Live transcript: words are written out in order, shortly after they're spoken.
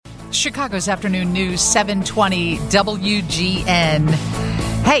Chicago's afternoon news, 720 WGN.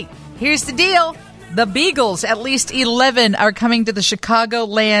 Hey, here's the deal. The beagles, at least 11, are coming to the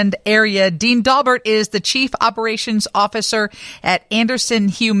Chicagoland area. Dean Dalbert is the Chief Operations Officer at Anderson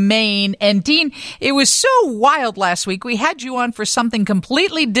Humane. And Dean, it was so wild last week. We had you on for something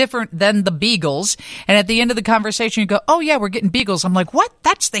completely different than the beagles. And at the end of the conversation, you go, oh, yeah, we're getting beagles. I'm like, what?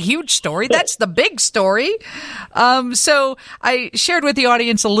 That's the huge story. That's the big story. So I shared with the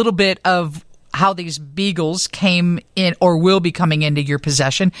audience a little bit of how these beagles came in or will be coming into your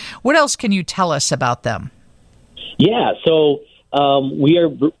possession. What else can you tell us about them? Yeah, so we are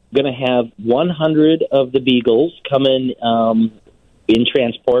going to have 100 of the beagles coming in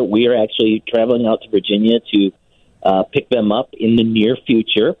transport. We are actually traveling out to Virginia to pick them up in the near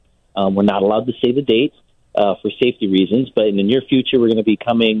future. We're not allowed to say the dates for safety reasons, but in the near future, we're going to be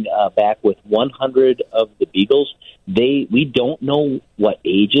coming back with 100 of the beagles. We don't know what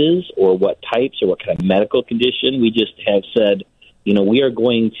ages or what types or what kind of medical condition. We just have said, we are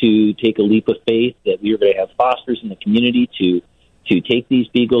going to take a leap of faith that we are going to have fosters in the community to take these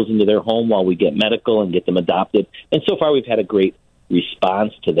beagles into their home while we get medical and get them adopted. And so far, we've had a great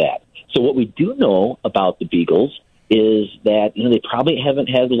response to that. So what we do know about the beagles is that, they probably haven't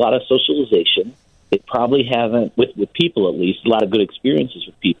had a lot of socialization. They probably haven't, with people at least, a lot of good experiences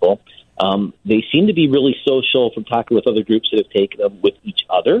with people. They seem to be really social from talking with other groups that have taken them with each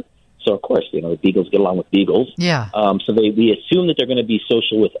other. So, of course, the beagles get along with beagles. Yeah. So we assume that they're going to be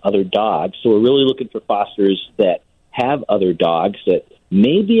social with other dogs. So we're really looking for fosters that have other dogs that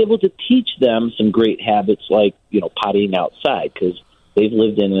may be able to teach them some great habits like, pottying outside, because they've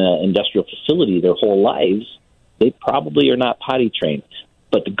lived in an industrial facility their whole lives. They probably are not potty trained.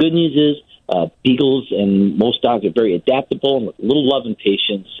 But the good news is, beagles and most dogs are very adaptable, and with a little love and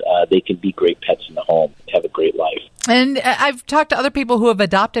patience, they can be great pets in the home and have a great life. And I've talked to other people who have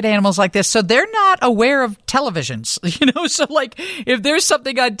adopted animals like this, so they're not aware of televisions, So, if there's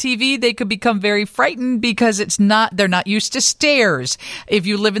something on TV, they could become very frightened because they're not used to stairs. If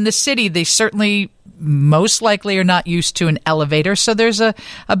you live in the city, they certainly most likely are not used to an elevator. So there's a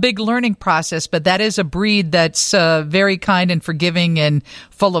big learning process, but that is a breed that's very kind and forgiving and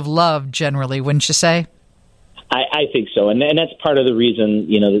full of love generally, wouldn't you say? I think so. And that's part of the reason,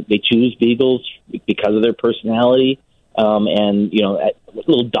 that they choose beagles, because of their personality, and, a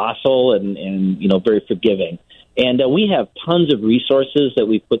little docile and very forgiving. And we have tons of resources that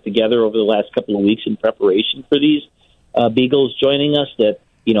we've put together over the last couple of weeks in preparation for these beagles joining us, that,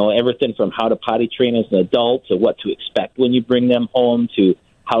 everything from how to potty train as an adult to what to expect when you bring them home to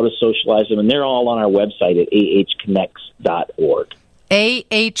how to socialize them. And they're all on our website at ahconnects.org.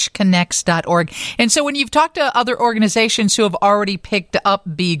 ahconnects.org. And so when you've talked to other organizations who have already picked up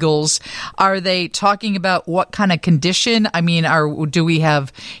beagles, are they talking about what kind of condition? I mean, do we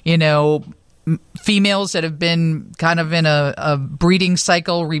have, females that have been kind of in a breeding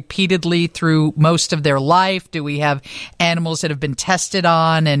cycle repeatedly through most of their life? Do we have animals that have been tested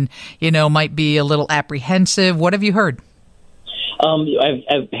on and, might be a little apprehensive? What have you heard?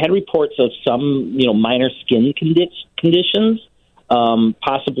 I've had reports of some, minor skin conditions,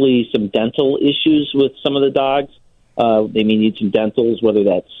 possibly some dental issues with some of the dogs. They may need some dentals, whether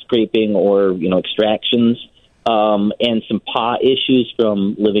that's scraping or, extractions, and some paw issues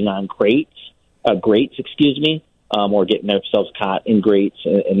from living on grates, or getting themselves caught in grates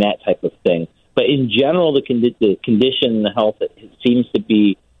and that type of thing. But in general, the condition and the health, it seems to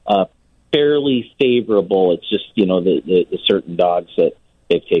be fairly favorable. It's just, the certain dogs that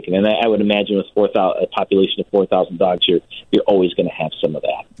they've taken. And I would imagine with a population of 4,000 dogs, you're always going to have some of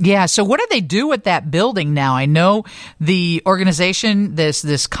that. Yeah. So what do they do with that building now? I know the organization,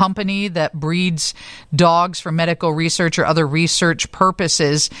 this company that breeds dogs for medical research or other research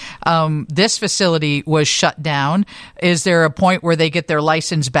purposes, this facility was shut down. Is there a point where they get their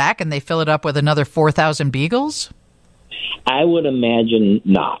license back and they fill it up with another 4,000 beagles? I would imagine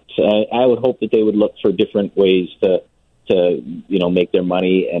not. I would hope that they would look for different ways to make their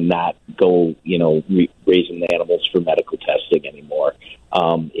money and not go, raising the animals for medical testing anymore.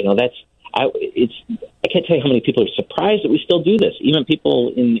 I can't tell you how many people are surprised that we still do this. Even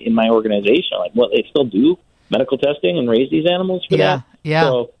people in my organization are like, well, they still do medical testing and raise these animals for that? Yeah.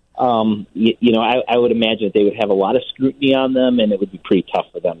 So, I would imagine that they would have a lot of scrutiny on them, and it would be pretty tough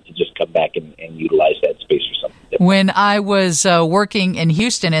for them to just come back and utilize that space for something different. When I was working in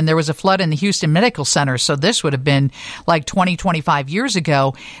Houston, and there was a flood in the Houston Medical Center, so this would have been like 25 years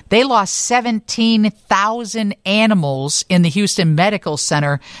ago, they lost 17,000 animals in the Houston Medical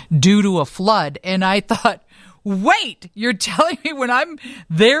Center due to a flood. And I thought, Wait, you're telling me when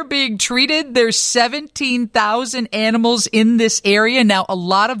they're being treated, there's 17,000 animals in this area. Now, a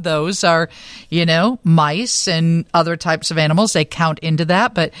lot of those are, mice and other types of animals. They count into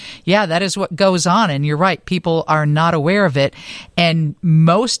that. But yeah, that is what goes on. And you're right. People are not aware of it. And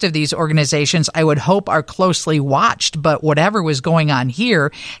most of these organizations, I would hope, are closely watched. But whatever was going on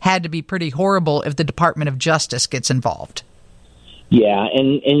here had to be pretty horrible if the Department of Justice gets involved. Yeah,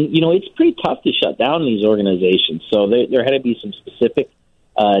 and it's pretty tough to shut down these organizations. So there had to be some specific,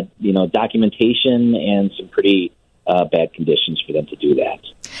 documentation and some pretty bad conditions for them to do that.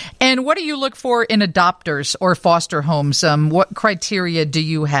 And what do you look for in adopters or foster homes? What criteria do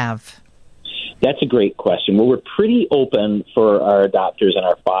you have? That's a great question. Well, we're pretty open for our adopters and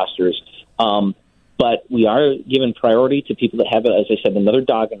our fosters, but we are giving priority to people that have, as I said, another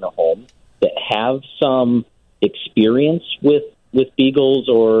dog in the home, that have some experience with beagles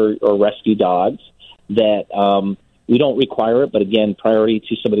or rescue dogs, that we don't require it, but again, priority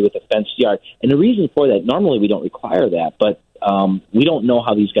to somebody with a fenced yard. And the reason for that, normally we don't require that, but we don't know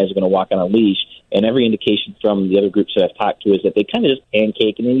how these guys are going to walk on a leash, and every indication from the other groups that I've talked to is that they kind of just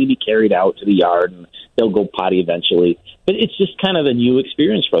pancake and they need to be carried out to the yard, and they'll go potty eventually. But it's just kind of a new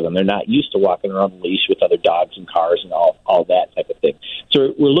experience for them. They're not used to walking around the leash with other dogs and cars and all that type of thing.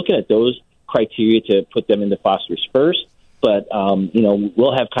 So we're looking at those criteria to put them into fosters first. But,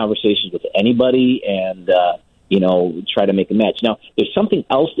 we'll have conversations with anybody and, try to make a match. Now, there's something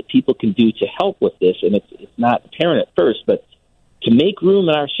else that people can do to help with this, and it's not apparent at first, but to make room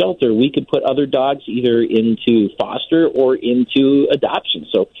in our shelter, we could put other dogs either into foster or into adoption.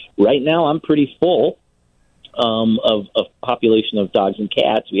 So right now I'm pretty full of population of dogs and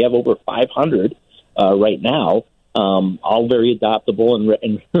cats. We have over 500 right now, all very adoptable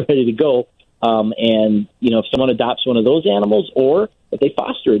and ready to go. If someone adopts one of those animals, or if they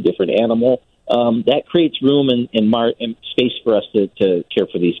foster a different animal, that creates room and space for us to care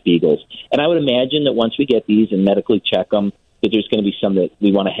for these beagles. And I would imagine that once we get these and medically check them, that there's going to be some that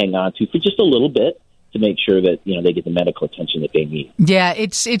we want to hang on to for just a little bit, to make sure that, they get the medical attention that they need. Yeah,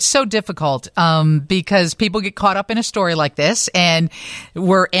 it's so difficult because people get caught up in a story like this, and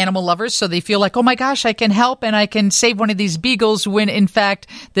we're animal lovers, so they feel like, oh my gosh, I can help and I can save one of these beagles, when in fact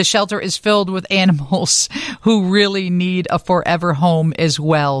the shelter is filled with animals who really need a forever home as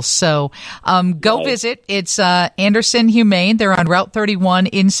well. So go visit. It's Anderson Humane. They're on Route 31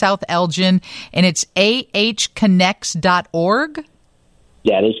 in South Elgin, and it's ahconnects.org.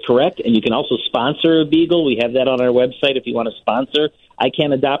 That is correct. And you can also sponsor a beagle. We have that on our website if you want to sponsor. I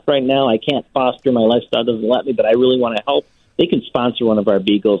can't adopt right now. I can't foster. My lifestyle doesn't let me, but I really want to help. They can sponsor one of our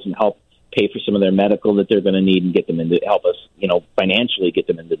beagles and help pay for some of their medical that they're going to need and get them into, help us, financially get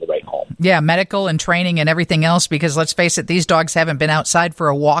them into the right home. Yeah, medical and training and everything else, because let's face it, these dogs haven't been outside for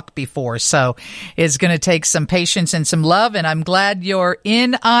a walk before. So it's going to take some patience and some love. And I'm glad you're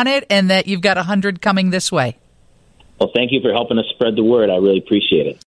in on it and that you've got 100 coming this way. Well, thank you for helping us spread the word. I really appreciate it.